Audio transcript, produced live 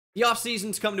The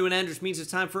offseason's come to an end, which means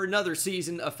it's time for another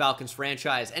season of Falcons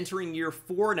franchise. Entering year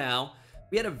 4 now,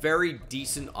 we had a very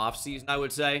decent offseason, I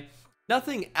would say.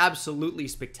 Nothing absolutely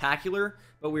spectacular,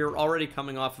 but we were already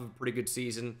coming off of a pretty good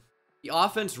season. The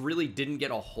offense really didn't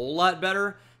get a whole lot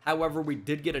better. However, we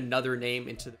did get another name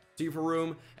into the receiver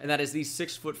room, and that is the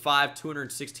 6'5",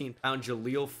 216-pound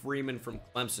Jaleel Freeman from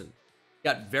Clemson.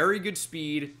 Got very good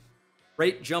speed,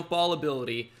 great jump ball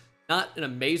ability. Not an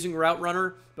amazing route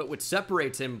runner, but what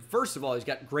separates him, first of all, he's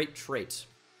got great traits.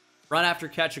 Run after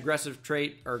catch, aggressive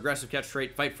catch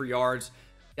trait, fight for yards.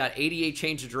 Got 88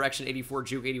 change of direction, 84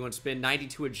 juke, 81 spin,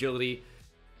 92 agility.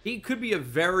 He could be a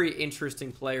very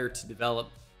interesting player to develop.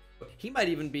 He might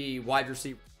even be wide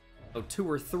receiver 2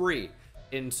 or 3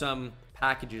 in some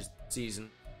packages this season.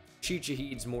 Cheat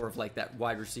Shahid's more of like that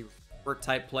wide receiver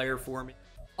type player for me.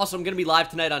 Also, I'm going to be live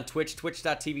tonight on Twitch,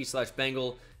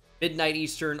 twitch.tv/Bengal. Midnight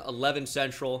Eastern, 11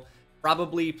 Central.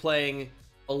 Probably playing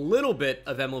a little bit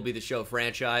of MLB The Show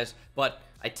franchise, but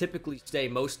I typically stay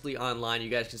mostly online. You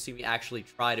guys can see me actually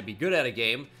try to be good at a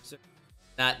game. So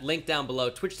that link down below,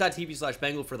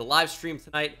 twitch.tv/Bengal for the live stream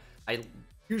tonight. I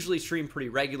usually stream pretty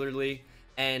regularly,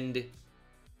 and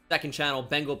second channel,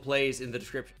 Bengal Plays, in the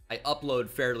description. I upload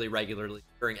fairly regularly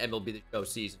during MLB The Show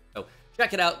season. So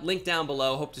check it out, link down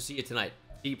below. Hope to see you tonight.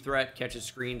 Deep threat, catches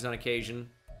screens on occasion.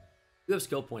 You have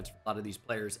skill points for a lot of these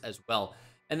players as well.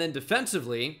 And then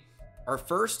defensively, our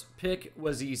first pick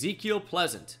was Ezekiel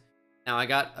Pleasant. Now, I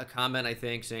got a comment, I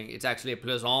think, saying it's actually a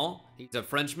Pleasant. He's a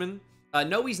Frenchman.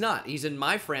 No, he's not. He's in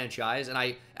my franchise. And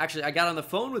I got on the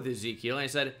phone with Ezekiel and I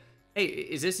said, hey,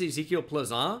 is this Ezekiel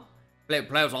Pleasant?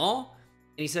 Pleasant? And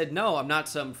he said, no, I'm not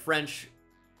some French.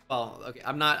 Well, okay,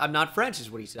 I'm not French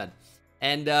is what he said.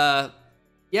 And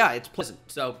yeah, it's Pleasant.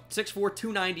 So 6'4",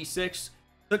 296.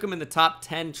 Took him in the top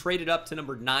 10, traded up to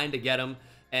number 9 to get him,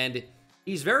 and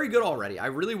he's very good already. I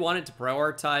really wanted to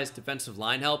prioritize defensive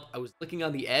line help. I was looking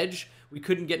on the edge. We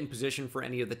couldn't get in position for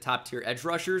any of the top-tier edge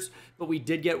rushers, but we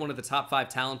did get one of the top 5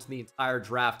 talents in the entire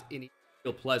draft in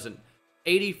Ezekiel Pleasant.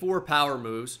 84 power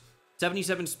moves,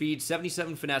 77 speed,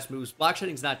 77 finesse moves. Block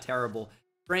shedding's not terrible.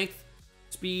 Strength,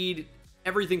 speed,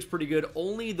 everything's pretty good.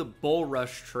 Only the bull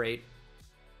rush trait,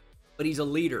 but he's a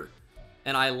leader,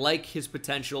 and I like his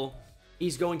potential.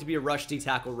 He's going to be a rush D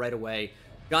tackle right away.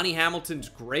 Johnny Hamilton's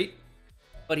great,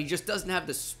 but he just doesn't have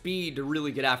the speed to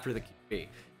really get after the QB.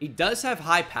 He does have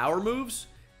high power moves,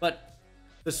 but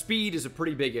the speed is a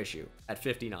pretty big issue at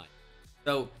 59.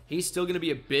 So he's still going to be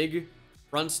a big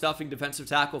run-stuffing defensive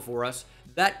tackle for us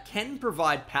that can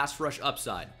provide pass rush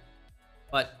upside.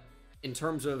 But in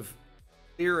terms of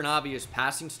clear and obvious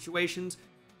passing situations,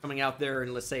 coming out there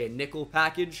in, let's say, a nickel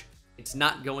package, it's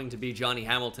not going to be Johnny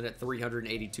Hamilton at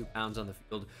 382 pounds on the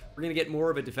field. We're going to get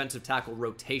more of a defensive tackle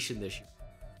rotation this year.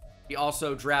 He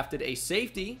also drafted a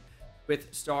safety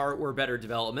with star or better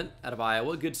development out of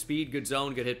Iowa. Good speed, good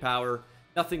zone, good hit power.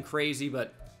 Nothing crazy,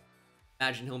 but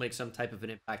imagine he'll make some type of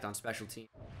an impact on special teams.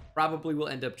 Probably will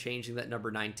end up changing that number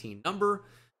 19 number.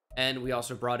 And we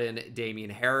also brought in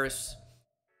Damian Harris.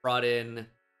 Brought in,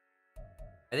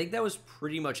 I think that was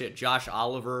pretty much it. Josh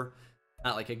Oliver.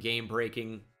 Not like a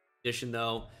game-breaking addition,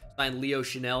 though. Signed Leo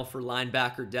Chanel for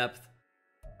linebacker depth.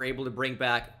 We're able to bring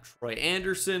back Troy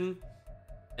Anderson.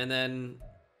 And then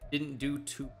didn't do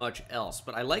too much else.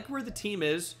 But I like where the team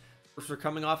is. We're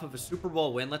coming off of a Super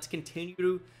Bowl win. Let's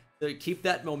continue to keep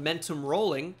that momentum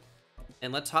rolling.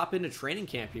 And let's hop into training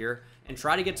camp here and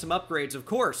try to get some upgrades. Of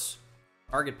course,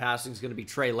 target passing is going to be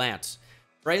Trey Lance.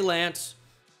 Trey Lance,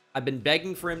 I've been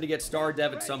begging for him to get star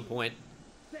dev at some point.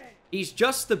 He's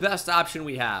just the best option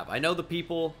we have. I know the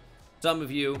people, some of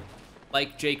you,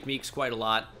 like Jake Meeks quite a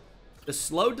lot. The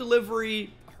slow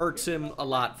delivery hurts him a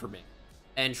lot for me.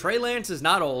 And Trey Lance is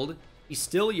not old. He's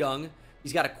still young.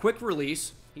 He's got a quick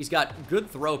release. He's got good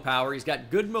throw power. He's got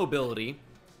good mobility.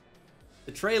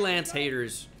 The Trey Lance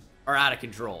haters are out of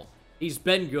control. He's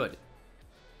been good.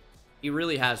 He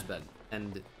really has been.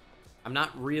 And I'm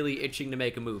not really itching to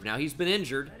make a move. Now, he's been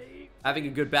injured. Having a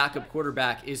good backup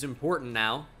quarterback is important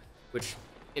now, which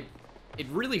it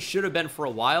really should have been for a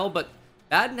while, but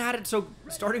Madden had it so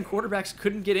starting quarterbacks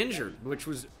couldn't get injured, which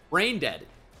was brain dead.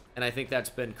 And I think that's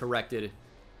been corrected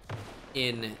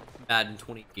in Madden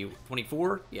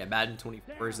 24. Yeah, Madden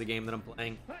 24 is the game that I'm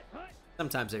playing.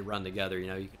 Sometimes they run together, you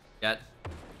know, you can forget.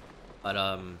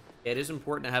 But it is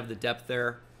important to have the depth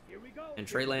there. And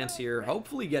Trey Lance here,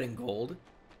 hopefully getting gold.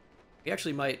 We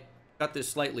actually might cut this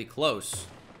slightly close.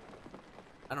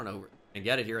 I don't know. We're going to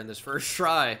get it here in this first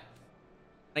try.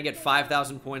 Can I get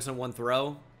 5,000 points on one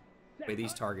throw? The way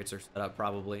these targets are set up,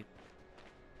 probably.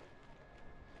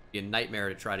 Be a nightmare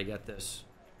to try to get this.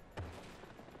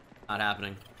 Not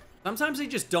happening. Sometimes they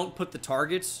just don't put the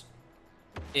targets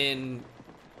in,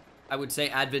 I would say,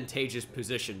 advantageous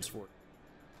positions for it.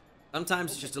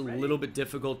 Sometimes it's just a little bit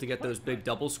difficult to get those big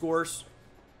double scores,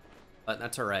 but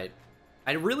that's all right.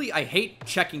 I hate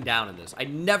checking down in this. I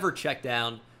never check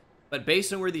down, but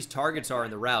based on where these targets are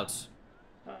in the routes,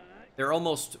 they're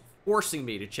almost forcing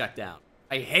me to check down.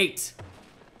 I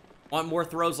want more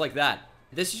throws like that.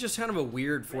 This is just kind of a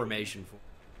weird formation for me.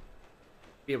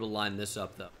 Be able to line this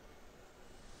up, though.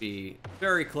 Be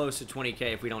very close to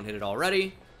 20K if we don't hit it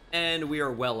already, and we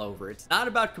are well over. It's not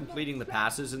about completing the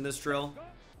passes in this drill.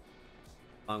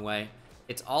 Long way.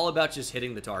 It's all about just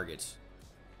hitting the targets.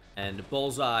 And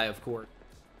bullseye, of course,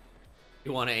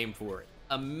 you want to aim for it.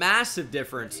 A massive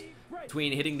difference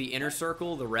between hitting the inner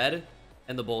circle, the red,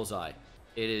 and the bullseye.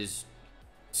 It is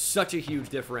such a huge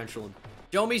differential.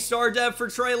 Show me star dev for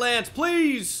Trey Lance,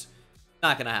 please!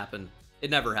 Not gonna happen. It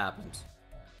never happens.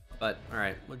 But,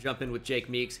 alright, we'll jump in with Jake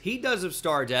Meeks. He does have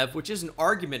star dev, which is an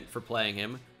argument for playing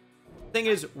him. Thing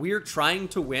is, we're trying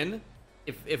to win.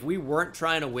 If we weren't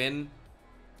trying to win,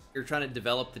 you're trying to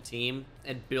develop the team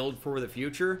and build for the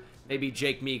future, maybe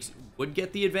Jake Meeks would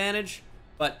get the advantage,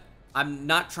 but I'm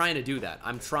not trying to do that.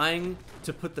 I'm trying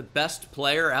to put the best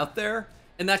player out there,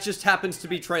 and that just happens to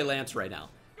be Trey Lance right now.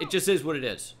 It just is what it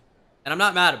is. And I'm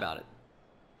not mad about it.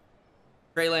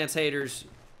 Trey Lance haters,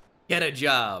 get a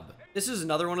job. This is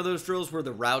another one of those drills where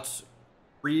the routes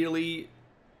really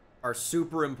are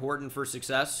super important for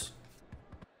success.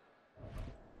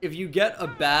 If you get a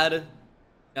bad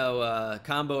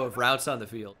combo of routes on the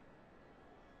field,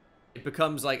 it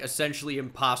becomes like essentially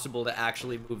impossible to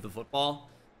actually move the football.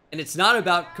 And it's not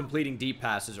about completing deep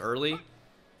passes early.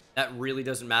 That really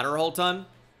doesn't matter a whole ton,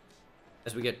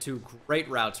 as we get two great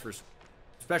routes for,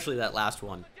 especially that last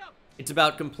one. It's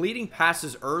about completing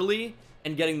passes early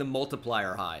and getting the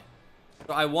multiplier high.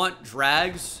 So I want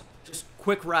drags, just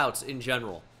quick routes in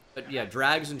general. But yeah,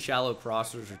 drags and shallow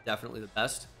crossers are definitely the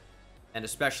best. And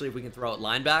especially if we can throw out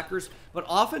linebackers. But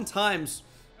oftentimes,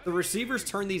 the receivers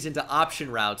turn these into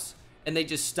option routes, and they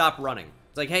just stop running.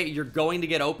 It's like, hey, you're going to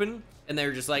get open, and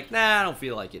they're just like, nah, I don't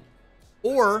feel like it.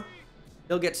 Or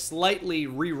they'll get slightly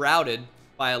rerouted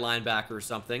by a linebacker or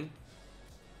something,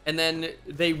 and then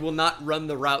they will not run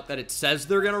the route that it says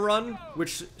they're going to run,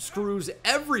 which screws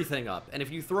everything up. And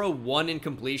if you throw one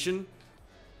incompletion,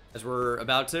 as we're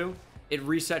about to, it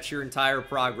resets your entire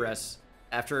progress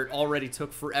after it already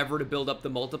took forever to build up the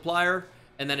multiplier,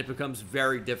 and then it becomes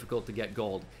very difficult to get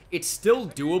gold. It's still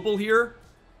doable here,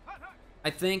 I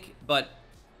think, but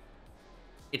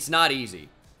it's not easy,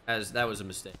 as that was a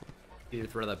mistake. Need to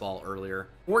throw that ball earlier.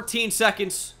 14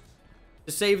 seconds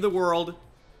to save the world.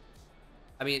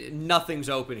 I mean, nothing's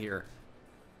open here.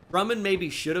 Drummond maybe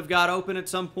should have got open at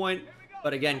some point,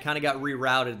 but again, kind of got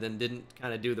rerouted and didn't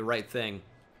kind of do the right thing.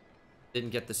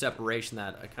 Didn't get the separation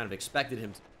that I kind of expected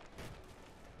him to.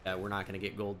 Yeah, we're not going to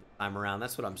get gold this time around.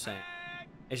 That's what I'm saying.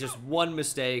 It's just one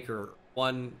mistake or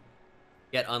one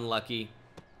get unlucky,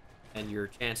 and your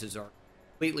chances are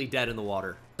completely dead in the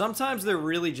water. Sometimes there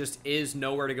really just is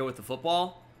nowhere to go with the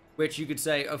football, which you could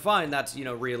say, oh, fine, that's, you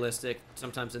know, realistic.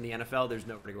 Sometimes in the NFL, there's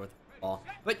nowhere to go with the football.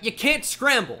 But you can't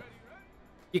scramble.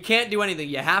 You can't do anything.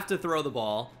 You have to throw the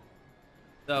ball.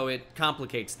 So it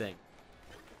complicates things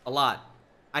a lot.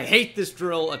 I hate this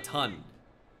drill a ton.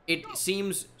 It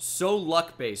seems so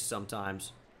luck-based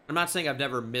sometimes. I'm not saying I've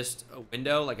never missed a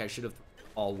window, like I should have thrown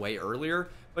the ball way earlier,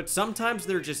 but sometimes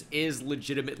there just is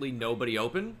legitimately nobody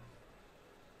open,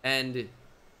 and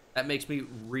that makes me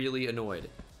really annoyed.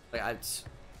 Like, I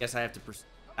guess I have to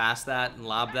pass that and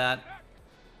lob that.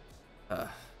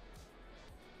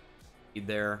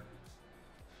 There.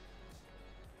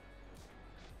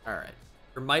 Alright.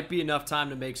 There might be enough time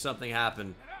to make something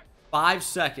happen. 5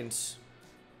 seconds.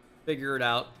 Figure it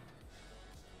out.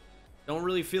 Don't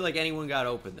really feel like anyone got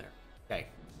open there. Okay.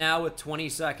 Now with 20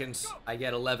 seconds, I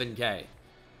get 11K.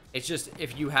 It's just,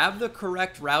 if you have the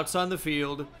correct routes on the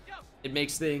field, it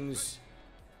makes things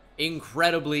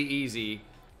incredibly easy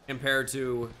compared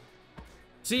to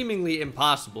seemingly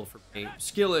impossible for me.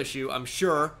 Skill issue, I'm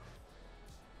sure.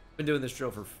 Been doing this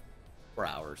drill for 4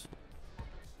 hours.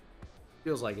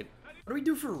 Feels like it. What do we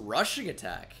do for rushing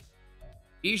attack?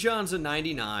 Bijan's a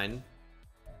 99.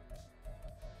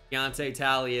 Keontae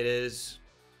Talley it is.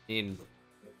 I mean,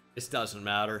 this doesn't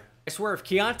matter. I swear, if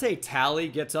Keontae Talley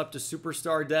gets up to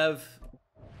superstar dev,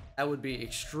 that would be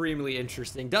extremely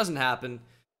interesting. Doesn't happen.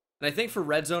 And I think for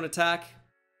red zone attack,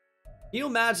 Neil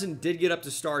Madsen did get up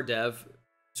to star dev.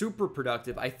 Super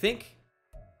productive. I think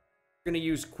we're going to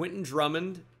use Quentin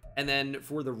Drummond. And then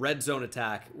for the red zone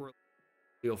attack, we're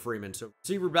Leo Freeman. So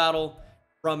receiver battle,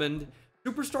 Drummond.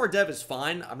 Superstar dev is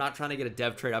fine. I'm not trying to get a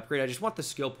dev trade upgrade. I just want the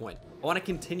skill point. I want to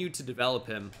continue to develop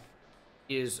him.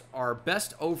 Is our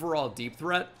best overall deep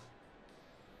threat.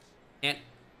 Can't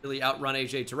really outrun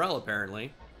AJ Terrell,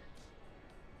 apparently.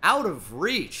 Out of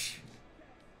reach.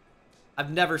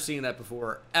 I've never seen that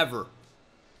before, ever.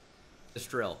 This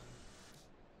drill.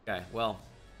 Okay, well,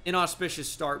 inauspicious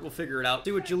start. We'll figure it out.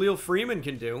 See what Jaleel Freeman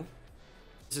can do.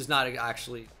 This is not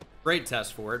actually a great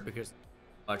test for it because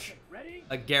much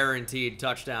a guaranteed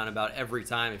touchdown about every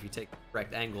time if you take the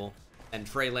correct angle. And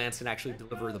Trey Lance can actually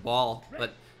deliver the ball.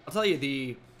 But I'll tell you,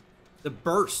 the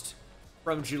burst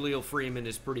from Jaleel Freeman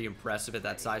is pretty impressive at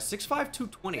that size. 6'5",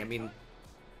 220. I mean,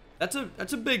 that's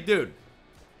a big dude.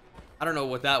 I don't know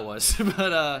what that was,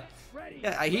 but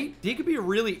yeah, he could be a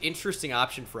really interesting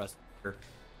option for us here.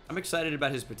 I'm excited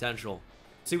about his potential.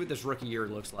 See what this rookie year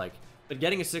looks like. But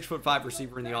getting a 6'5"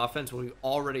 receiver in the offense when we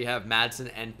already have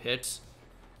Madsen and Pitts,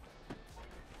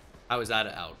 how is that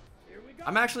out?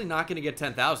 I'm actually not going to get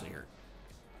 10,000 here.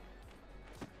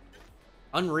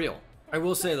 Unreal. I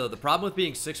will say though, the problem with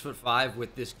being 6'5"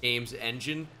 with this game's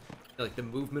engine, like the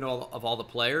movement of all the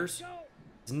players,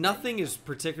 is nothing is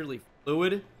particularly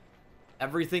fluid.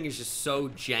 Everything is just so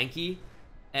janky,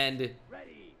 and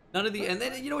none of the, and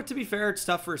then, you know what, to be fair, it's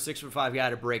tough for a 6'5" guy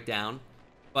to break down,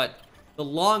 but the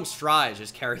long strides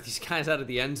just carry these guys out of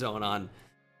the end zone on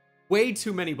way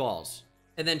too many balls.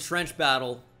 And then trench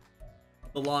battle,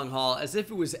 the long haul, as if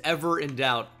it was ever in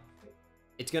doubt,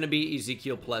 it's going to be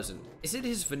Ezekiel Pleasant. Is it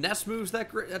his finesse moves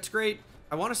that's great?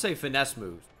 I want to say finesse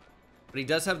moves, but he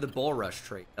does have the bull rush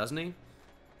trait, doesn't he?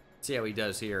 Let's see how he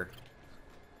does here.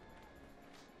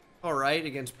 All right,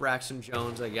 against Braxton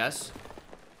Jones, I guess.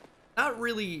 Not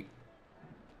really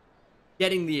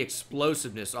getting the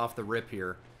explosiveness off the rip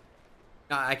here.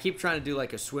 I keep trying to do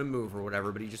like a swim move or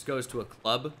whatever, but he just goes to a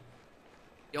club.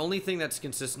 The only thing that's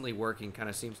consistently working kind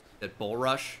of seems to be that bull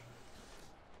rush.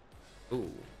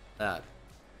 Ooh, that.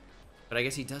 But I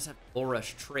guess he does have bull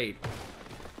rush trait.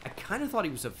 I kind of thought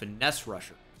he was a finesse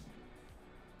rusher.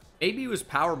 Maybe it was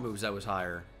power moves that was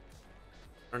higher.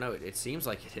 I don't know. It seems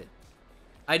like it hit.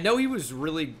 I know he was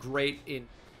really great in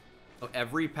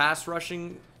every pass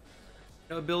rushing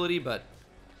ability, but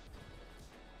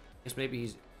I guess maybe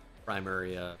he's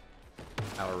primary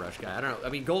power rush guy. I don't know. I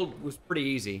mean, gold was pretty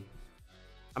easy.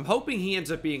 I'm hoping he ends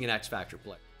up being an X Factor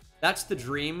player. That's the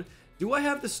dream. Do I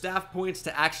have the staff points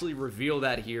to actually reveal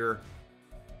that here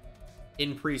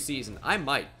in preseason? I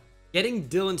might. Getting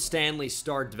Dylan Stanley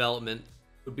star development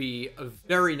would be a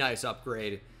very nice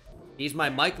upgrade. He's my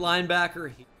Mike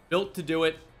linebacker. He's built to do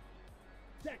it.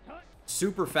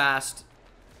 Super fast.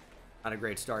 Not a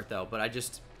great start, though, but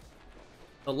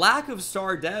the lack of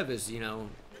star dev is, you know,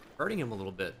 hurting him a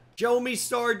little bit. Show me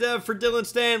star dev for Dylan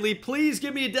Stanley. Please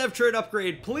give me a dev trade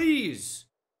upgrade. Please.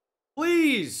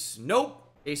 Please. Nope.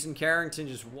 Jason Carrington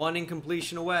just one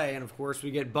incompletion away, and of course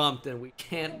we get bumped and we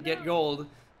can't get gold.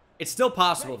 It's still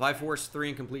possible if I force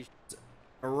 3 incompletions in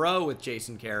a row with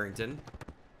Jason Carrington.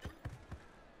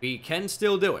 We can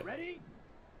still do it.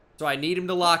 So I need him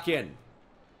to lock in.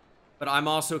 But I'm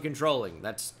also controlling.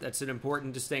 That's an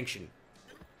important distinction.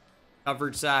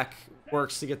 Coverage sack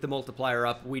works to get the multiplier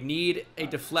up. We need a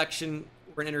deflection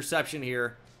or an interception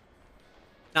here.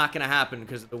 Not going to happen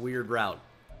because of the weird route.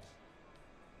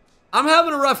 I'm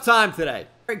having a rough time today.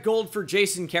 All right, gold for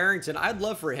Jason Carrington. I'd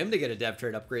love for him to get a dev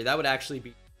trade upgrade. That would actually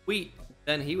be sweet.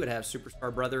 Then he would have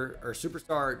superstar brother or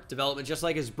superstar development just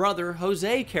like his brother,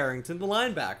 Jose Carrington, the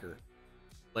linebacker.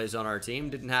 Plays on our team.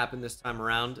 Didn't happen this time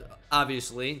around.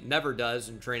 Obviously, never does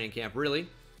in training camp, really.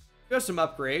 We have some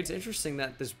upgrades. Interesting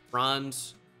that this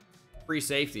bronze free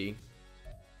safety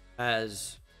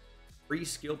has 3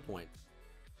 skill points.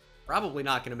 Probably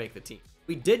not going to make the team.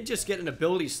 We did just get an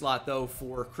ability slot, though,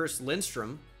 for Chris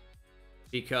Lindstrom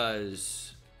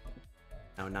because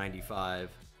now 95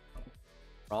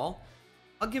 all.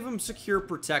 I'll give him secure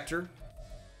protector.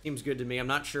 Seems good to me. I'm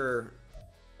not sure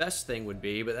best thing would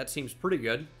be, but that seems pretty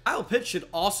good. Kyle Pitts should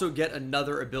also get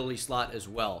another ability slot as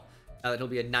well. Now that he'll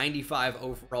be a 95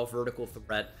 overall vertical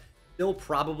threat. Still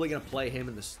probably going to play him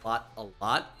in the slot a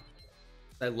lot.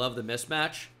 I love the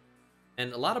mismatch.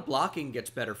 And a lot of blocking gets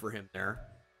better for him there.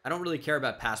 I don't really care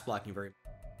about pass blocking very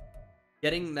much.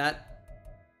 Getting that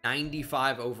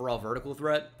 95 overall vertical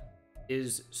threat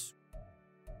is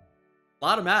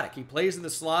automatic. He plays in the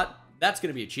slot. That's going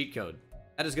to be a cheat code.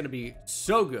 That is going to be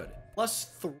so good. Plus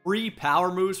 3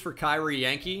 power moves for Kyrie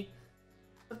Yankee.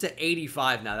 Up to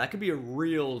 85 now. That could be a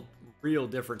real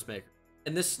difference maker.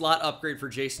 And this slot upgrade for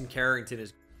Jason Carrington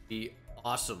is going to be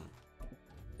awesome.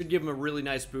 Could give him a really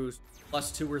nice boost.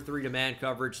 Plus 2 or 3 to man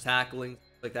coverage, tackling,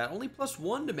 like that. Only plus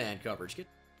 1 to man coverage. Get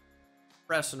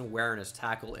press and awareness,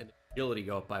 tackle, and agility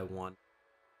go up by 1.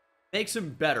 Makes him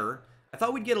better. I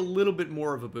thought we'd get a little bit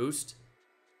more of a boost.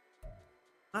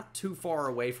 Not too far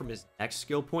away from his next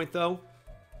skill point, though.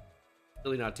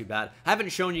 Really not too bad. I haven't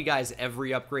shown you guys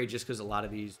every upgrade just because a lot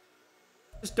of these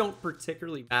just don't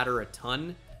particularly matter a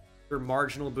ton. They're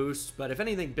marginal boosts, but if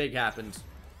anything big happens,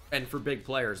 and for big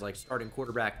players like starting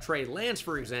quarterback Trey Lance,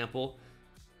 for example,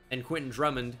 and Quentin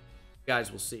Drummond, you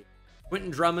guys will see.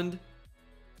 Quentin Drummond,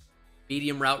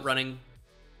 medium route running,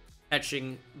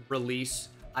 catching, release.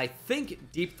 I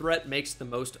think deep threat makes the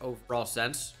most overall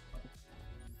sense.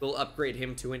 We'll upgrade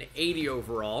him to an 80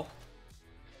 overall.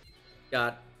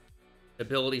 Got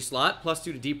ability slot, +2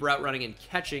 to deep route running and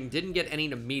catching. Didn't get any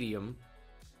to medium,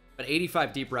 but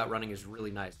 85 deep route running is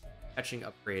really nice. Catching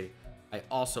upgrade, I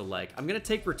also like. I'm going to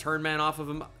take return man off of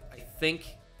him, I think,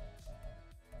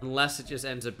 unless it just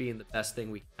ends up being the best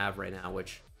thing we can have right now,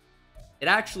 which it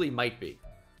actually might be.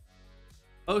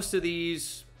 Most of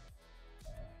these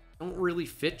don't really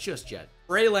fit just yet.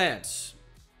 Trey Lance.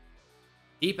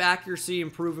 Deep accuracy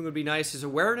improving would be nice. His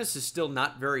awareness is still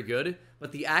not very good,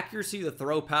 but the accuracy, the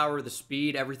throw power, the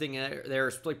speed, everything there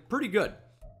is like pretty good.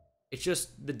 It's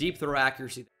just the deep throw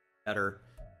accuracy better,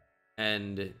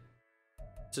 and it's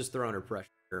just throw under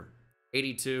pressure.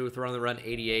 82, throw on the run,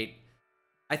 88.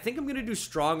 I think I'm going to do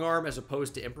strong arm as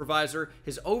opposed to improviser.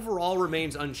 His overall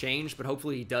remains unchanged, but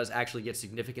hopefully he does actually get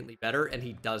significantly better, and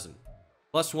he doesn't.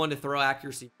 +1 to throw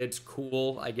accuracy. It's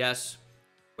cool, I guess.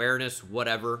 Awareness,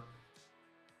 whatever.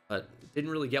 But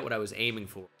didn't really get what I was aiming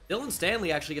for. Dylan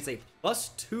Stanley actually gets a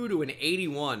 +2 to an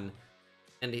 81,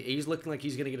 and he's looking like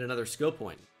he's going to get another skill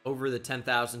point over the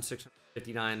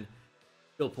 10,659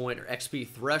 skill point or XP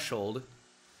threshold.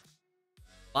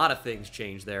 A lot of things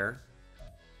changed there.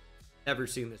 Never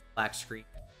seen this black screen.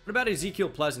 What about Ezekiel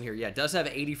Pleasant here? Yeah, it does have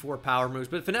 84 power moves,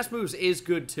 but finesse moves is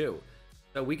good too.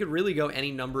 So we could really go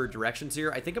any number of directions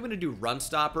here. I think I'm going to do run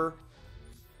stopper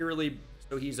purely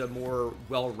so he's a more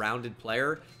well-rounded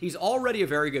player. He's already a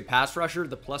very good pass rusher.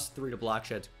 The +3 to block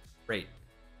shed's great.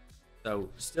 So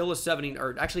still a 70,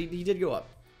 or actually he did go up.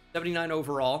 79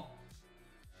 overall.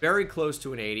 Very close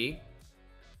to an 80.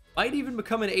 Might even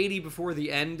become an 80 before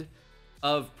the end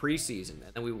of preseason,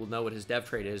 and then we will know what his dev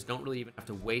trait is. Don't really even have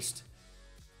to waste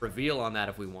reveal on that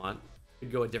if we want.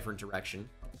 Could go a different direction.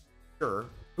 Sure.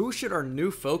 Who should our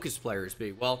new focus players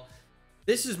be? Well,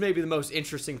 this is maybe the most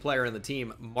interesting player on the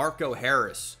team, Marco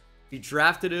Harris. We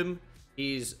drafted him.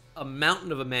 He's a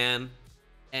mountain of a man,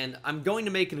 and I'm going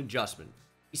to make an adjustment.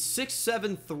 He's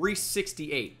 6'7",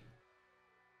 368.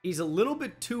 He's a little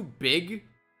bit too big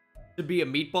to be a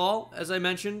meatball, as I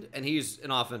mentioned, and he's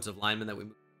an offensive lineman that we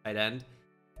moved to tight end.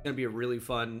 He's going to be a really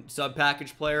fun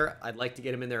sub-package player. I'd like to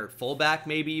get him in there at fullback,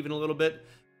 maybe even a little bit.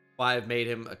 Why I've made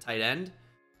him a tight end.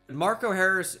 But Marco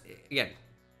Harris, again,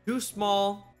 too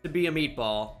small to be a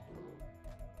meatball.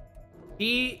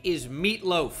 He is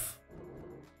Meatloaf.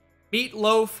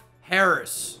 Meatloaf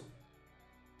Harris.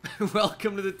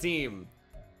 Welcome to the team.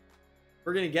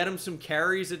 We're going to get him some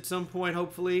carries at some point,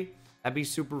 hopefully. That'd be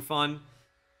super fun.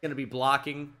 He's going to be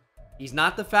blocking. He's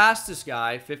not the fastest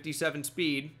guy, 57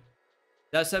 speed.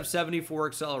 Does have 74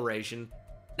 acceleration,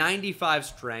 95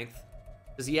 strength.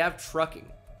 Does he have trucking?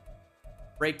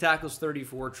 Break tackle's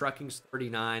 34, trucking's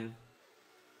 39.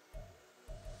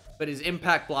 But his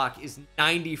impact block is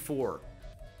 94.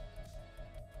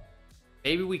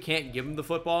 Maybe we can't give him the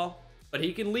football, but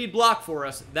he can lead block for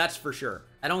us, that's for sure.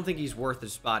 I don't think he's worth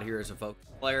his spot here as a focus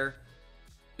player.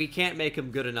 We can't make him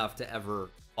good enough to ever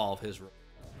evolve his role.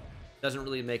 Doesn't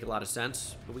really make a lot of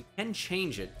sense, but we can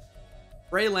change it.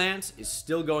 Trey Lance is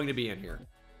still going to be in here.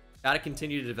 Got to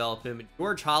continue to develop him.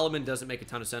 George Holloman doesn't make a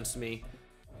ton of sense to me.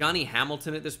 Johnny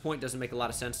Hamilton at this point doesn't make a lot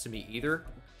of sense to me either.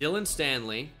 Dylan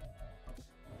Stanley.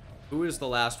 Who is the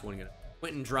last one?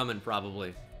 Quentin Drummond,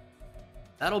 probably.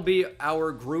 That'll be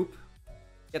our group.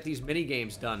 Get these mini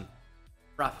games done.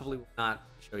 Probably will not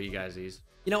show you guys these.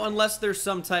 You know, unless there's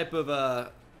some type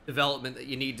of development that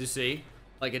you need to see,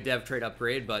 like a dev trait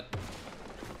upgrade, but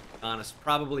honest,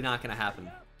 probably not going to happen.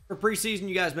 For preseason,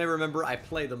 you guys may remember I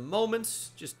play the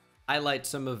moments, just highlight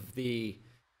some of the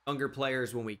younger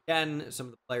players when we can, some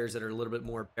of the players that are a little bit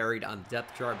more buried on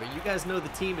depth chart, but you guys know the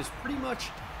team is pretty much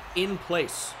in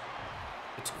place.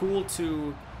 It's cool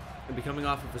to be coming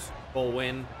off of a Super Bowl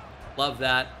win. Love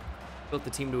that. Built the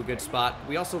team to a good spot.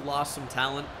 We also lost some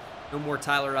talent. No more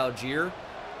Tyler Algier.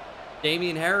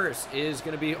 Damian Harris is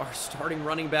going to be our starting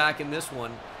running back in this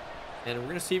one. And we're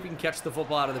going to see if we can catch the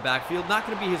football out of the backfield. Not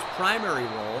going to be his primary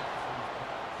role,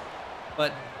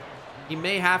 but he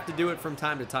may have to do it from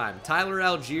time to time. Tyler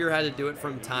Algier had to do it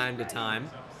from time to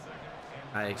time.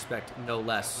 I expect no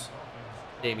less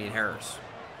Damian Harris.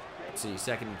 Let's see,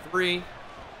 2nd and 3.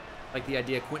 Like the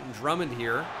idea of Quentin Drummond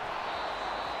here.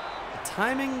 The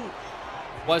timing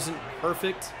wasn't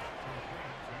perfect,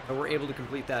 but we're able to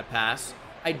complete that pass.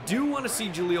 I do want to see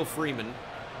Jaleel Freeman,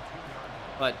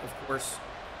 but of course,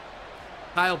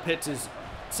 Kyle Pitts is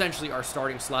essentially our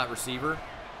starting slot receiver.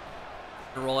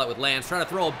 Gonna roll out with Lance, trying to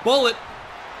throw a bullet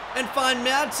and find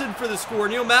Madsen for the score.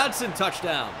 Neil Madsen,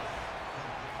 touchdown.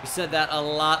 We said that a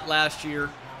lot last year,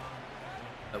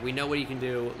 but we know what he can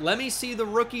do. Let me see the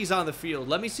rookies on the field.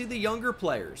 Let me see the younger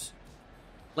players.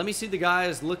 Let me see the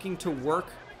guys looking to work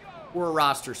for a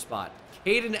roster spot.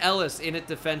 Caden Ellis in at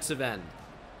defensive end.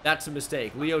 That's a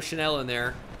mistake. Leo Chanel in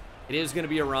there. It is going to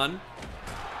be a run.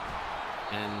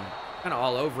 And kind of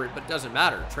all over it, but it doesn't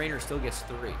matter. Trainer still gets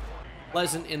 3.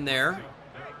 Pleasant in there.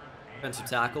 Defensive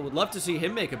tackle. Would love to see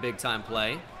him make a big-time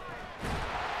play.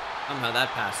 Somehow that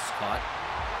pass is caught.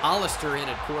 Hollister in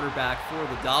at quarterback for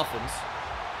the Dolphins.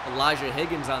 Elijah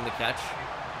Higgins on the catch.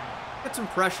 Get some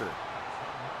pressure.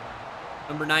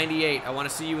 Number 98, I want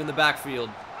to see you in the backfield.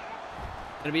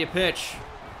 Gonna be a pitch.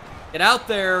 Get out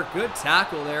there. Good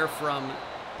tackle there from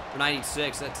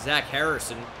 96. That's Zach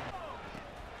Harrison.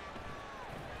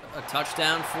 A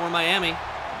touchdown for Miami.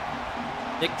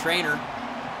 Big Trainer.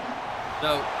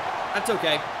 So, that's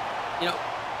okay. You know,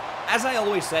 as I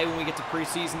always say when we get to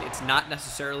preseason, it's not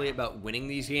necessarily about winning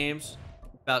these games.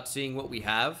 It's about seeing what we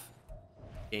have.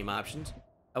 Game options.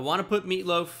 I want to put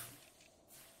Meatloaf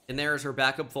in there as her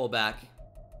backup fullback.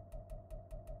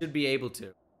 Should be able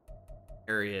to.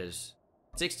 There he is.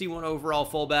 61 overall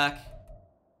fullback.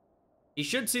 He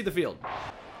should see the field.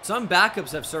 Some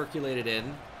backups have circulated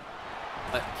in,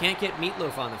 but can't get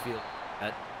Meatloaf on the field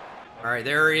yet. All right,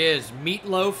 there he is.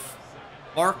 Meatloaf,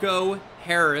 Marco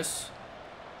Harris.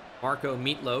 Marco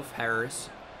Meatloaf Harris.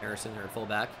 Harrison there at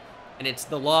fullback. And it's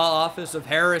the law office of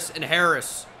Harris and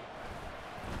Harris.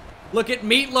 Look at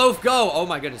Meatloaf go. Oh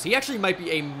my goodness. He actually might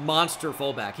be a monster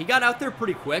fullback. He got out there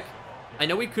pretty quick. I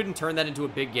know he couldn't turn that into a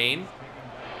big gain.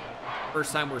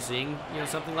 First time we're seeing, you know,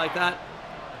 something like that.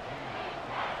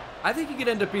 I think he could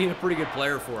end up being a pretty good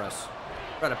player for us.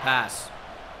 Try to pass.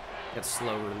 Gets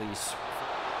slow release.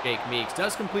 Jake Meeks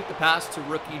does complete the pass to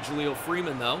rookie Jaleel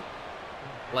Freeman, though.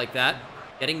 Like that.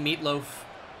 Getting Meatloaf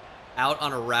out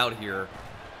on a route here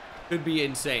could be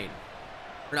insane.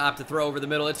 We're going to opt to throw over the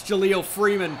middle. It's Jaleel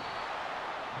Freeman.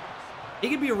 He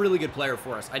could be a really good player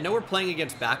for us. I know we're playing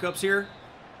against backups here,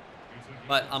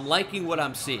 but I'm liking what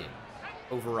I'm seeing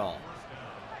overall.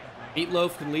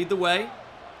 Meatloaf can lead the way.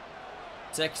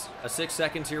 6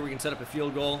 seconds here. We can set up a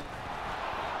field goal.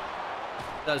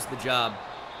 Does the job.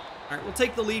 All right, we'll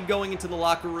take the lead going into the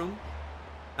locker room.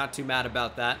 Not too mad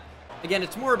about that. Again,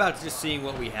 it's more about just seeing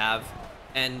what we have.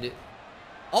 And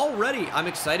already, I'm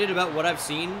excited about what I've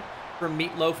seen from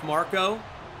Meatloaf Marco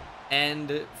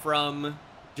and from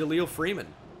Jaleel Freeman.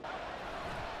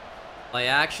 Play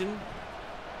action.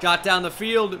 Shot down the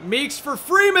field. Meeks for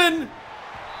Freeman.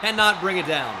 Cannot bring it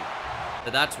down.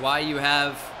 But that's why you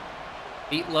have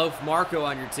Meatloaf Marco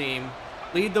on your team.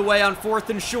 Lead the way on 4th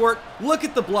and short. Look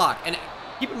at the block. And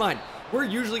keep in mind, we're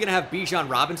usually going to have Bijan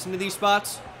Robinson in these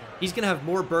spots. He's going to have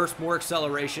more burst, more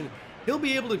acceleration. He'll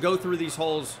be able to go through these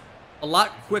holes a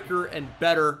lot quicker and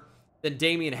better than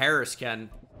Damian Harris can.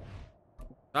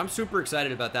 I'm super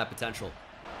excited about that potential.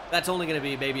 That's only going to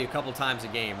be maybe a couple times a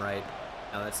game, right?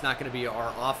 Now, that's not going to be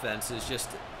our offense. It's just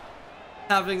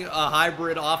having a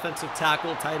hybrid offensive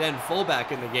tackle, tight end,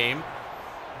 fullback in the game.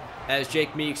 As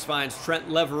Jake Meeks finds Trent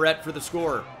Leverett for the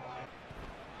score.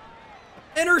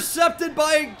 Intercepted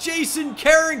by Jason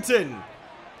Carrington.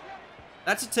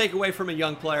 That's a takeaway from a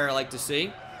young player I like to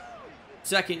see.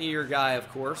 Second-year guy, of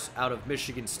course, out of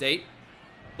Michigan State.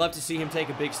 Love to see him take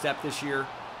a big step this year.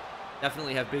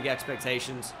 Definitely have big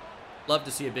expectations. Love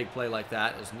to see a big play like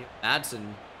that as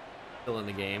Madsen still in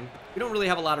the game. We don't really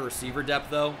have a lot of receiver depth,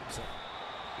 though. So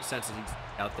the sense that he's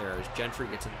out there as Gentry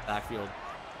gets in the backfield.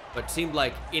 But seemed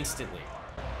like instantly.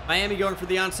 Miami going for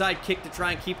the onside kick to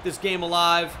try and keep this game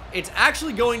alive. It's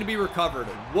actually going to be recovered.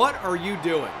 What are you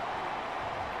doing?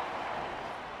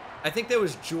 I think that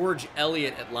was George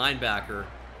Elliott at linebacker.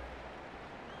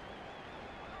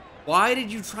 Why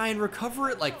did you try and recover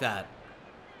it like that?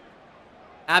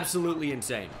 Absolutely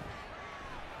insane.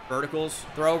 Verticals,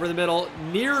 throw over the middle,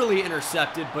 nearly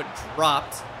intercepted, but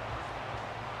dropped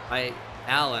by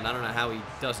Allen. I don't know how he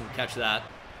doesn't catch that.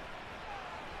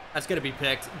 That's going to be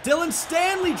picked. Dylan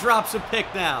Stanley drops a pick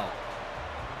now.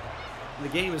 The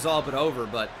game is all but over,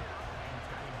 but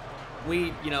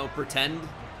we, you know, pretend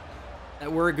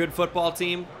that we're a good football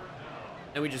team,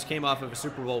 and we just came off of a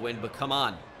Super Bowl win, but come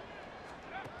on.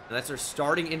 And that's our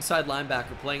starting inside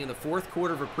linebacker playing in the 4th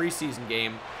quarter of a preseason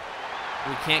game.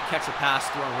 We can't catch a pass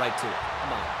thrown right to it.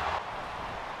 Come on.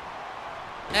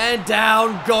 And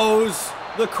down goes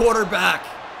the quarterback.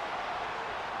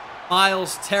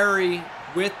 Miles Terry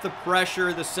with the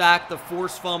pressure, the sack, the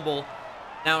forced fumble.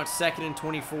 Now it's 2nd and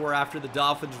 24 after the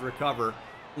Dolphins recover.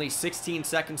 Only 16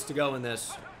 seconds to go in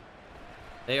this.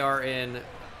 They are in a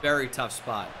very tough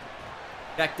spot.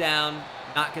 Check down,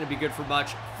 not going to be good for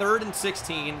much. 3rd and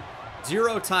 16,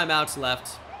 0 timeouts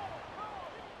left.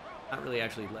 Not really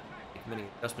actually make many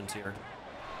adjustments here.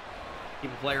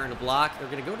 Keep a player in a block. They're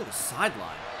going to go to the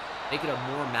sideline. Make it a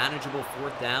more manageable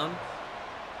 4th down.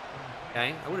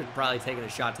 Okay, I would have probably taken a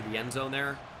shot to the end zone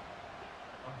there.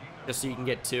 Just so you can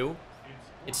get 2.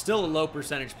 It's still a low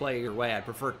percentage play either way. I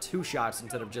prefer 2 shots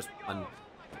instead of just 1.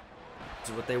 This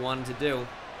is what they wanted to do.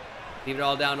 Leave it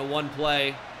all down to 1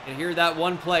 play. And here that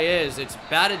 1 play is. It's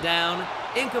batted down,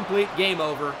 incomplete, game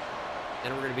over.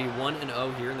 And we're going to be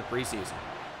 1-0 here in the preseason.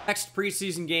 Next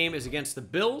preseason game is against the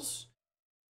Bills.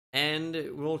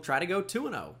 And we'll try to go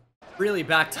 2-0. Really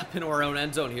backed up into our own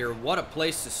end zone here. What a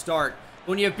place to start.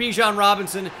 When you have Bijan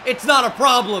Robinson, it's not a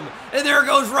problem. And there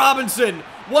goes Robinson.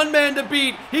 1 man to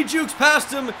beat. He jukes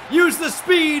past him. Use the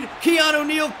speed. Keanu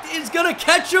Neal is going to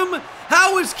catch him.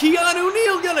 How is Keanu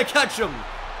Neal going to catch him?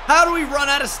 How do we run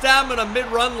out of stamina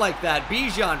mid-run like that?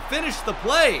 Bijan finished the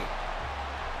play.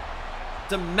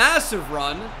 It's a massive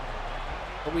run,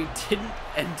 but we didn't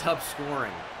end up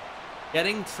scoring.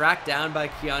 Getting tracked down by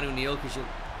Keanu Neal because you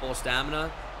have full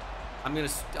stamina. I'm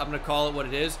gonna call it what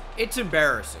it is. It's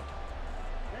embarrassing.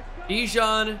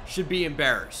 Bijan should be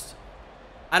embarrassed.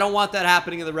 I don't want that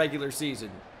happening in the regular season.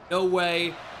 No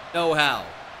way, no how.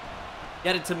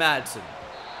 Get it to Madsen.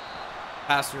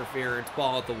 Pass interference,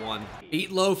 ball at the 1.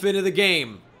 Meatloaf into the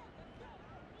game.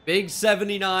 Big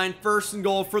 79, 1st and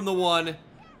goal from the 1.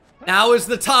 Now is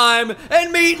the time,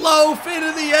 and Meatloaf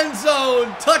into the end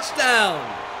zone.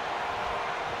 Touchdown.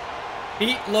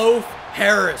 Meatloaf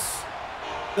Harris,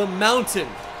 the Mountain.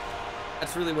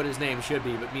 That's really what his name should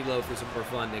be, but Meatloaf is a more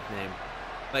fun nickname.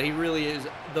 But he really is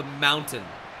the Mountain.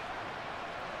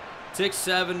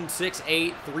 6'7",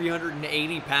 6'8",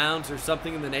 380 pounds or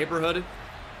something in the neighborhood.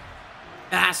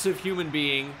 Massive human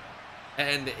being.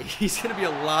 And he's going to be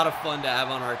a lot of fun to have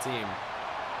on our team.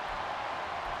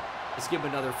 Let's give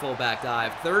him another fullback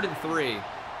dive. 3rd and 3.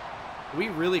 Do we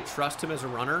really trust him as a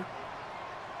runner?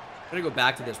 I'm going to go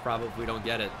back to this probably if we don't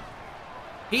get it.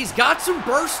 He's got some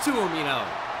burst to him, you know.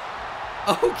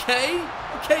 Okay,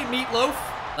 Meatloaf.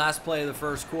 Last play of the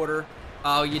 1st quarter.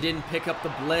 Oh, you didn't pick up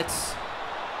the blitz.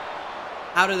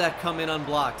 How did that come in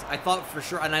unblocked? I thought for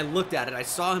sure, and I looked at it. I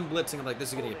saw him blitzing. I'm like, this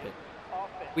is going to get picked.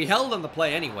 We held on the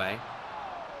play anyway.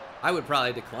 I would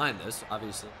probably decline this,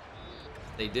 obviously.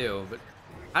 They do, but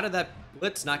how did that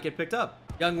blitz not get picked up?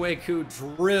 Younghoe Koo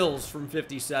drills from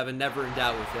 57, never in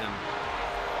doubt with him.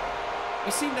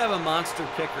 We seem to have a monster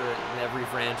kicker in every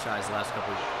franchise the last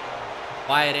couple of years.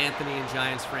 Wyatt Anthony in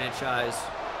Giants franchise,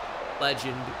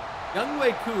 legend.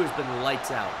 Younghoe Koo has been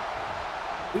lights out.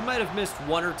 We might have missed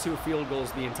 1 or 2 field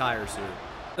goals the entire series.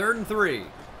 3rd and 3.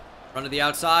 Run to the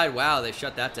outside. Wow, they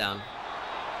shut that down.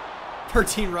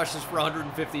 13 rushes for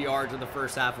 150 yards in the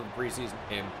first half of the preseason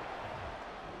game.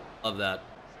 Love that.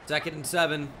 2nd and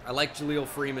 7. I like Jaleel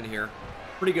Freeman here.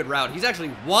 Pretty good route. He's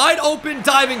actually wide open,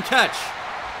 diving catch.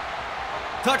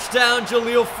 Touchdown,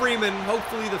 Jaleel Freeman.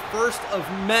 Hopefully the first of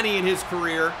many in his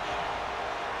career.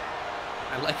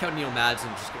 I like how Neil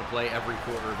Madsen's just going to play every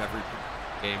quarter of every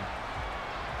game.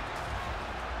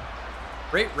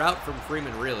 Great route from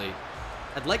Freeman, really.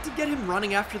 I'd like to get him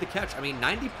running after the catch. I mean,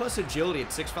 90-plus agility at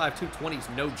 6'5", 220 is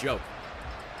no joke.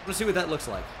 Let's see what that looks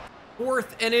like.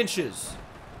 4th and inches.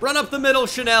 Run up the middle.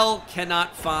 Chanel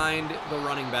cannot find the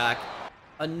running back.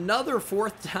 Another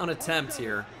 4th down attempt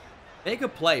here. Make a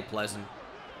play, Pleasant.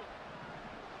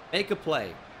 Make a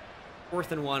play.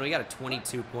 4th and 1. We got a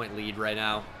 22-point lead right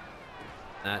now.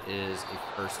 That is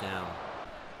a 1st down.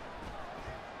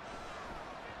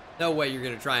 No way you're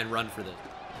going to try and run for this.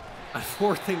 A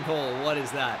 4th and goal. What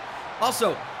is that?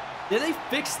 Also, did they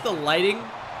fix the lighting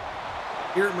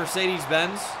here at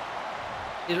Mercedes-Benz?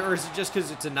 Or is it just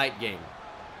because it's a night game?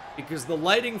 Because the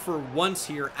lighting for once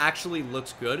here actually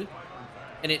looks good.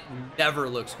 And it never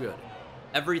looks good.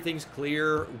 Everything's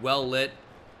clear, well lit.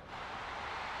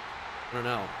 I don't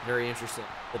know. Very interesting.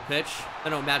 The pitch.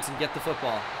 No, Madsen, get the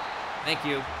football. Thank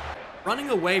you. Running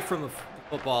away from the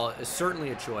football is certainly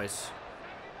a choice.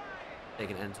 Take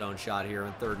an end zone shot here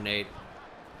on 3rd and 8.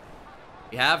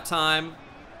 We have time.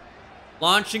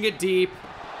 Launching it deep.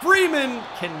 Freeman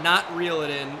cannot reel it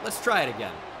in. Let's try it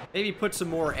again. Maybe put some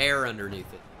more air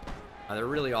underneath it. They're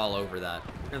really all over that.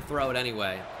 We're going to throw it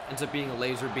anyway. Ends up being a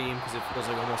laser beam because it feels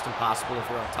like almost impossible to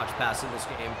throw a touch pass in this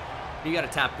game. You got to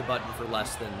tap the button for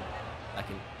less than a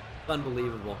second. It's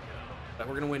unbelievable. But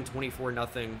we're going to win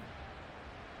 24-0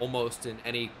 almost in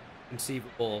any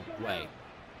conceivable way.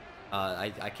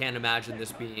 I can't imagine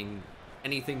this being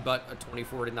anything but a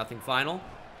 24-0 final.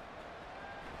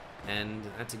 And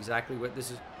that's exactly what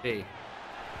this is going to be.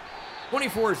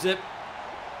 24-zip,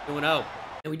 2-0.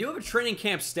 And we do have a training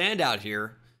camp standout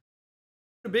here.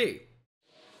 What's it going to be?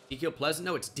 Ezekiel Pleasant?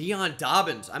 No, it's Dion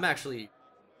Dobbins. I'm actually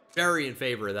very in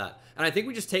favor of that. And I think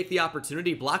we just take the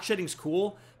opportunity. Block shedding's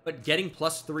cool, but getting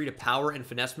 +3 to power and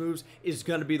finesse moves is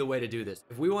going to be the way to do this.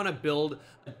 If we want to build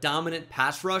a dominant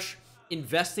pass rush,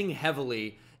 investing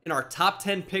heavily in our top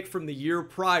 10 pick from the year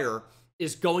prior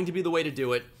is going to be the way to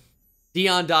do it.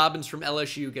 Dion Dobbins from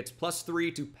LSU gets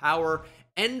 +3 to power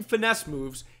and finesse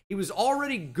moves. He was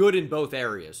already good in both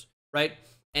areas, right?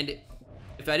 And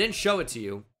if I didn't show it to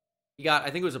you, he got,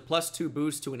 I think it was a +2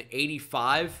 boost to an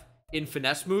 85 in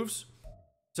finesse moves.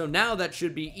 So now that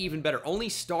should be even better. Only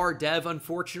star dev,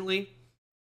 unfortunately.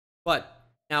 But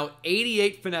now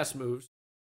 88 finesse moves,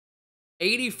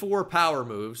 84 power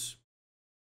moves.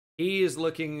 He is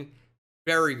looking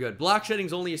very good. Block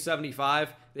shedding's only a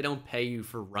 75. They don't pay you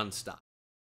for run stop.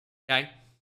 Okay?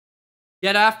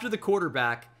 Get after the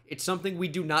quarterback. It's something we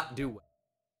do not do well.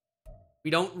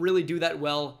 We don't really do that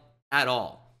well at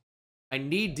all. I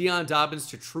need Dion Dobbins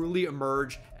to truly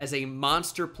emerge as a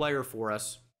monster player for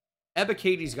us.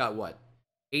 Ebikety's got what?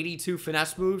 82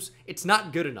 finesse moves? It's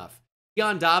not good enough.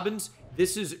 Dion Dobbins,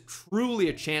 this is truly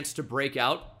a chance to break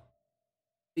out.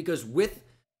 Because with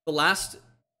the last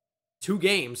 2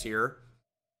 games here,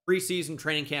 preseason,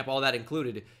 training camp, all that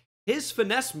included, his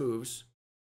finesse moves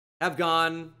have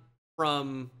gone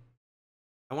from,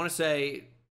 I want to say,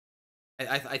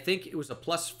 I think it was a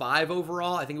 +5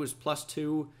 overall. I think it was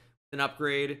 +2 with an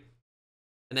upgrade,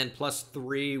 and then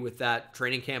 +3 with that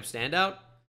training camp standout.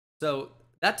 So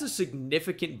that's a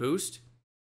significant boost.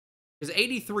 Because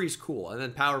 83 is cool, and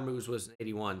then power moves was an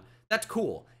 81. That's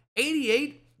cool.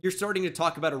 88, you're starting to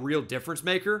talk about a real difference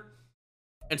maker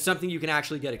and something you can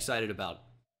actually get excited about.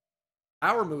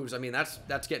 Power moves, I mean,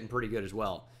 that's getting pretty good as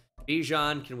well.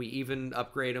 Bijan, can we even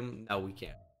upgrade him? No, we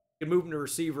can't. We can move him to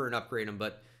receiver and upgrade him,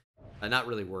 but not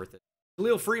really worth it.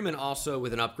 Khalil Freeman also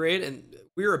with an upgrade, and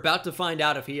we're about to find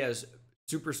out if he has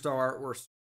superstar or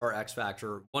superstar X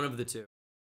Factor, one of the two.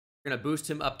 We're going to boost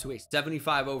him up to a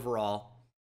 75 overall.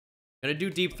 Going to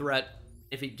do deep threat.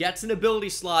 If he gets an ability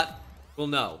slot, we'll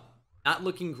know. Not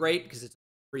looking great because it's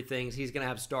 3 things. He's going to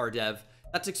have star dev.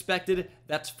 That's expected.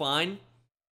 That's fine.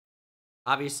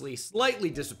 Obviously, slightly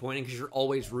disappointing because you're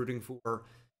always rooting for,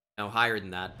 higher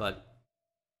than that, but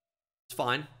it's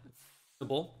fine. It's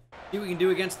simple. See what we can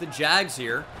do against the Jags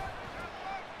here.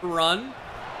 The run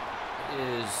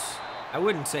is, I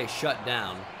wouldn't say shut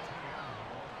down.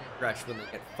 Stretch when they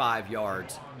get 5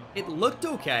 yards. It looked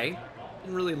okay.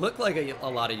 Didn't really look like a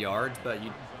lot of yards, but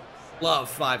you'd love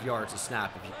 5 yards a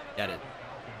snap if you get it.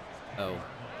 So,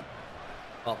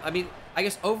 well, I mean, I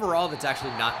guess overall that's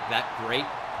actually not that great.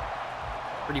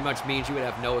 Pretty much means you would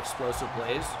have no explosive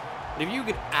plays. But if you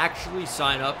could actually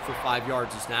sign up for 5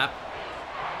 yards a snap,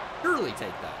 surely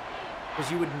take that.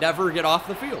 Because you would never get off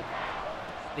the field.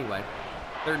 Anyway,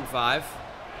 3rd and 5.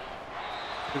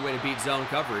 Good way to beat zone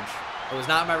coverage. It was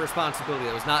not my responsibility.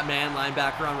 It was not man,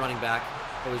 linebacker on running back.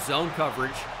 It was zone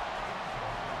coverage.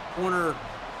 Corner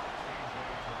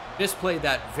misplayed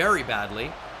that very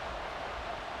badly.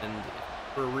 And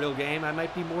for a real game, I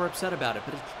might be more upset about it.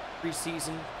 But it's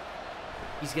preseason.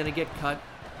 He's going to get cut.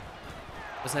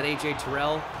 Was that A.J.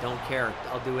 Terrell? Don't care.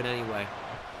 I'll do it anyway.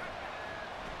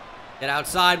 Get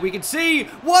outside. We can see.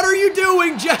 What are you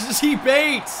doing, Jesse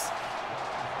Bates?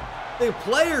 The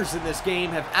players in this game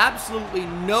have absolutely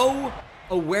no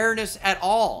awareness at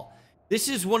all. This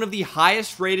is one of the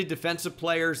highest rated defensive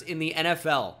players in the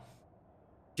NFL.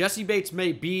 Jesse Bates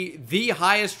may be the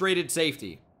highest rated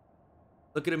safety.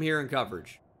 Look at him here in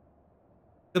coverage.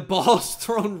 The ball's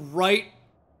thrown right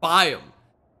by him.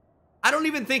 I don't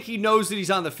even think he knows that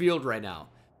he's on the field right now.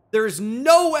 There's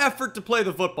no effort to play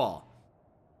the football.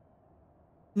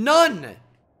 None.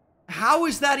 How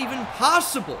is that even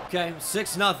possible? Okay,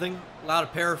 6-0. Allowed a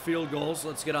pair of field goals.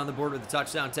 Let's get on the board with the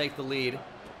touchdown, take the lead.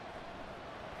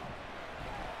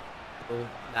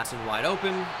 That's in wide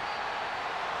open.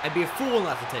 I'd be a fool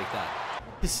not to take that.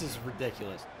 This is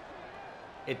ridiculous.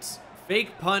 It's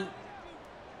fake punt,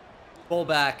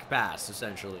 fullback pass,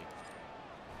 essentially.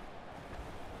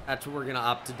 That's what we're going to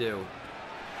opt to do.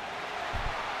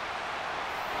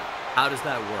 How does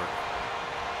that work?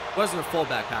 It wasn't a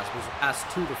fullback pass. It was a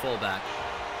pass to the fullback.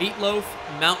 Meatloaf,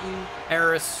 Mountain,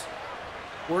 Harris,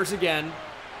 scores again.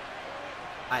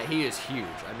 He is huge.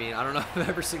 I mean, I don't know if I've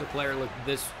ever seen a player look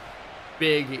this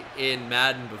big in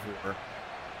Madden before.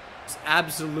 It's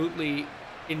absolutely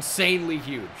insanely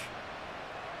huge.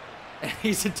 And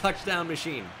he's a touchdown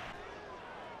machine.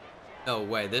 No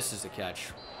way, this is a catch.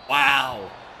 Wow.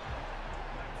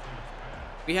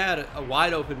 We had a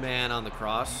wide open man on the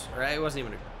cross. Or it wasn't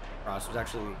even a cross. It was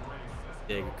actually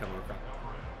big coming across.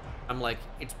 I'm like,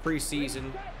 it's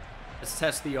preseason. Let's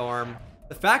test the arm.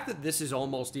 The fact that this is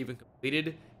almost even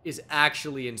completed is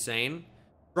actually insane.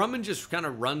 Drummond just kind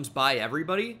of runs by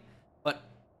everybody, but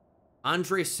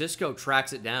Andre Sisco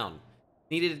tracks it down.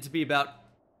 Needed it to be about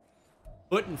a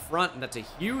foot in front, and that's a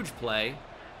huge play.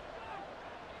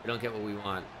 We don't get what we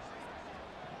want.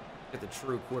 Get the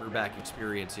true quarterback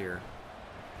experience here.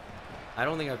 I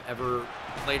don't think I've ever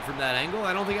played from that angle.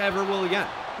 I don't think I ever will again.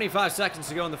 25 seconds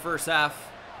to go in the first half.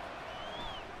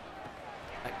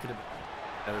 That could have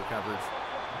been better coverage,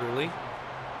 truly.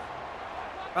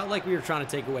 Felt like we were trying to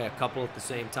take away a couple at the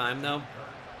same time, though.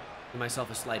 Give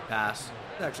myself a slight pass.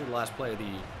 It's actually the last play of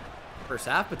the first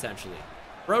half, potentially.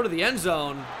 Throw to the end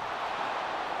zone.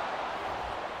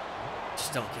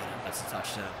 Just don't get it. That's a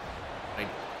touchdown.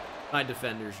 My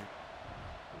defenders are...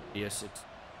 Yes,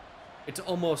 it's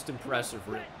almost impressive,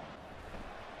 really.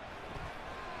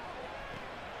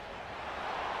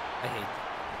 I hate that.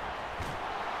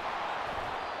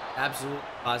 Absolutely,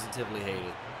 positively hate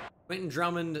it. Quentin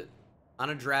Drummond on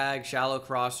a drag, shallow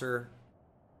crosser.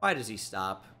 Why does he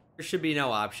stop? There should be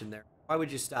no option there. Why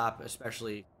would you stop,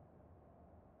 especially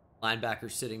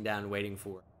linebacker sitting down waiting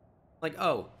for it? Like,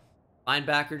 oh,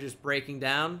 linebacker just breaking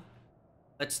down.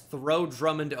 Let's throw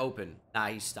Drummond open. Nah,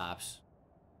 he stops.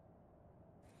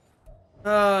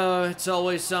 It's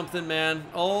always something, man.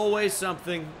 Always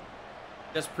something.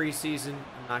 Just preseason.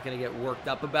 I'm not going to get worked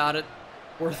up about it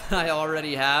more than I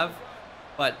already have.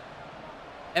 But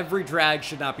every drag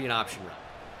should not be an option route.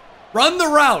 Run the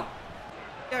route!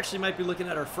 We actually might be looking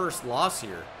at our first loss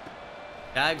here.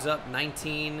 Jags up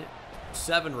 19-7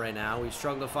 right now. We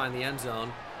struggle to find the end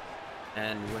zone.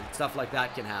 And when stuff like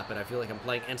that can happen, I feel like I'm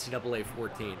playing NCAA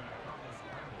 14.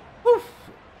 Whew.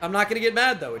 I'm not going to get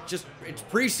mad, though. It's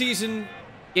preseason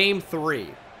game 3.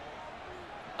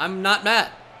 I'm not mad.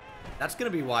 That's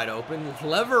going to be wide open.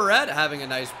 Leverett having a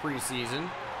nice preseason.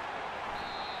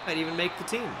 Might even make the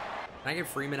team. Can I get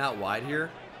Freeman out wide here?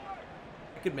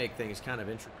 I could make things kind of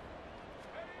interesting.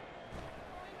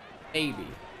 Maybe.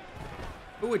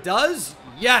 Oh, it does?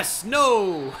 Yes!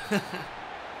 No!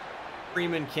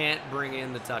 Freeman can't bring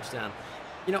in the touchdown.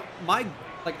 You know, my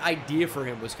idea for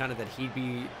him was kind of that he'd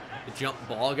be the jump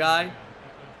ball guy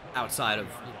outside of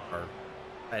our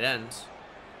tight ends.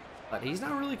 But he's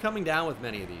not really coming down with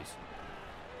many of these.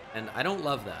 And I don't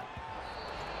love that.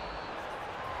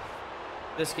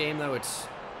 This game, though, it's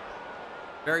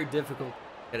very difficult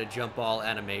to get a jump ball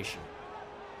animation.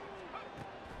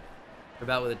 What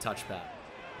about with a touchpad?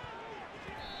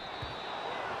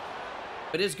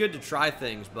 It is good to try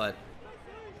things, but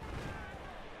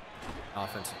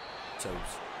offensive. So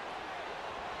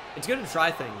it's good to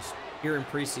try things here in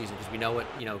preseason because we know what,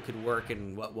 could work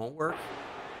and what won't work.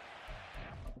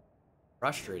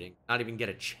 Frustrating. Not even get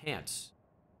a chance.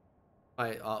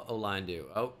 My O-line do.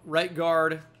 Oh, right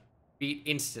guard beat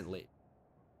instantly.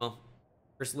 Well,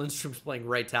 Chris Lindstrom's playing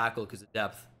right tackle because of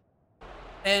depth.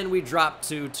 And we dropped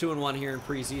to 2-1 here in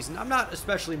preseason. I'm not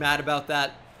especially mad about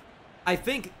that. I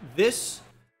think this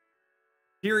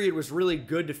period was really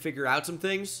good to figure out some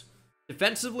things.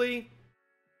 Defensively,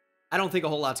 I don't think a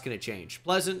whole lot's going to change.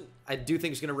 Pleasant, I do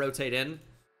think is going to rotate in.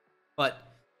 But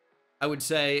I would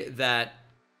say that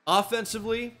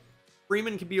offensively,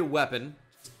 Freeman can be a weapon.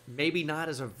 Maybe not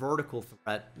as a vertical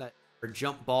threat or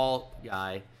jump ball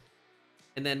guy.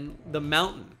 And then the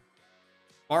mountain.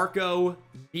 Marco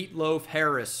Meatloaf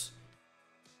Harris.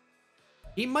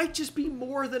 He might just be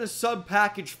more than a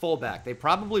sub-package fullback. They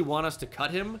probably want us to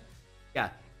cut him. Yeah,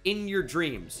 in your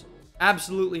dreams.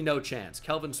 Absolutely no chance.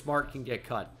 Kelvin Smart can get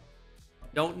cut.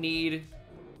 Don't need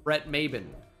Brett Maben.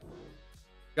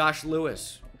 Josh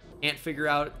Lewis. Can't figure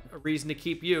out a reason to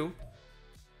keep you.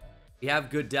 We have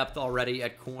good depth already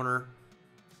at corner.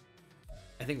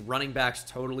 I think running back's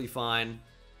totally fine.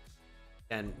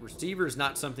 And receiver's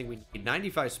not something we need.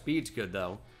 95 speed's good,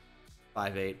 though.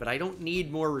 5'8", but I don't need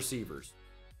more receivers.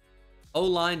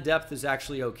 O-line depth is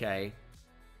actually okay.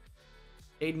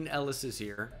 Aiden Ellis is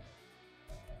here.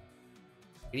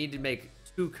 We need to make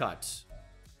 2 cuts.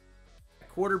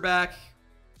 Quarterback,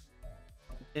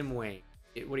 Tim Wayne.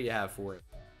 What do you have for it?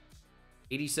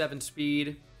 87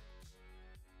 speed.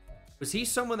 Was he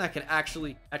someone that can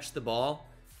actually catch the ball?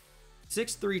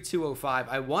 6'3", 205.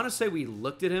 I want to say we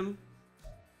looked at him,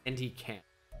 and he can't.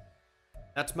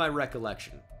 That's my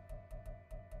recollection.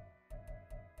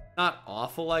 Not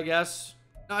awful, I guess.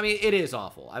 No, I mean, it is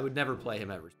awful. I would never play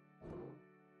him at receiver.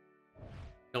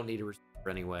 Don't need a receiver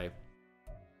anyway.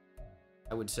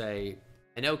 I would say,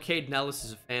 I know Cade Nellis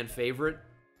is a fan favorite.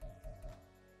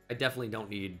 I definitely don't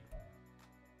need,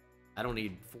 I don't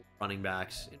need 4 running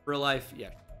backs. In real life,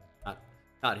 yeah,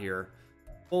 not here.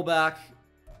 Fullback,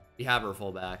 we have our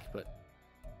fullback, but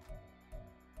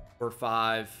 4 or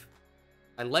 5.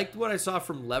 I liked what I saw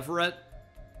from Leverett.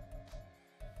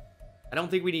 I don't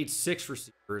think we need 6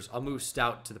 receivers. I'll move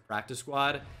Stout to the practice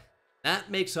squad. That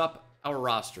makes up our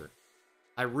roster.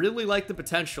 I really like the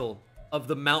potential of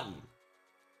the mountain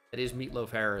that is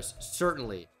Meatloaf Harris.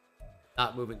 Certainly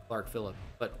not moving Clark Phillip,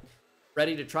 but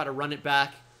ready to try to run it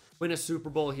back, win a Super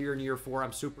Bowl here in year 4.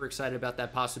 I'm super excited about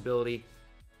that possibility.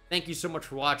 Thank you so much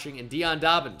for watching, and Dion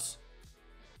Dobbins,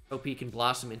 hope he can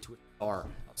blossom into a star.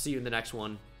 I'll see you in the next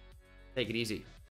one. Take it easy.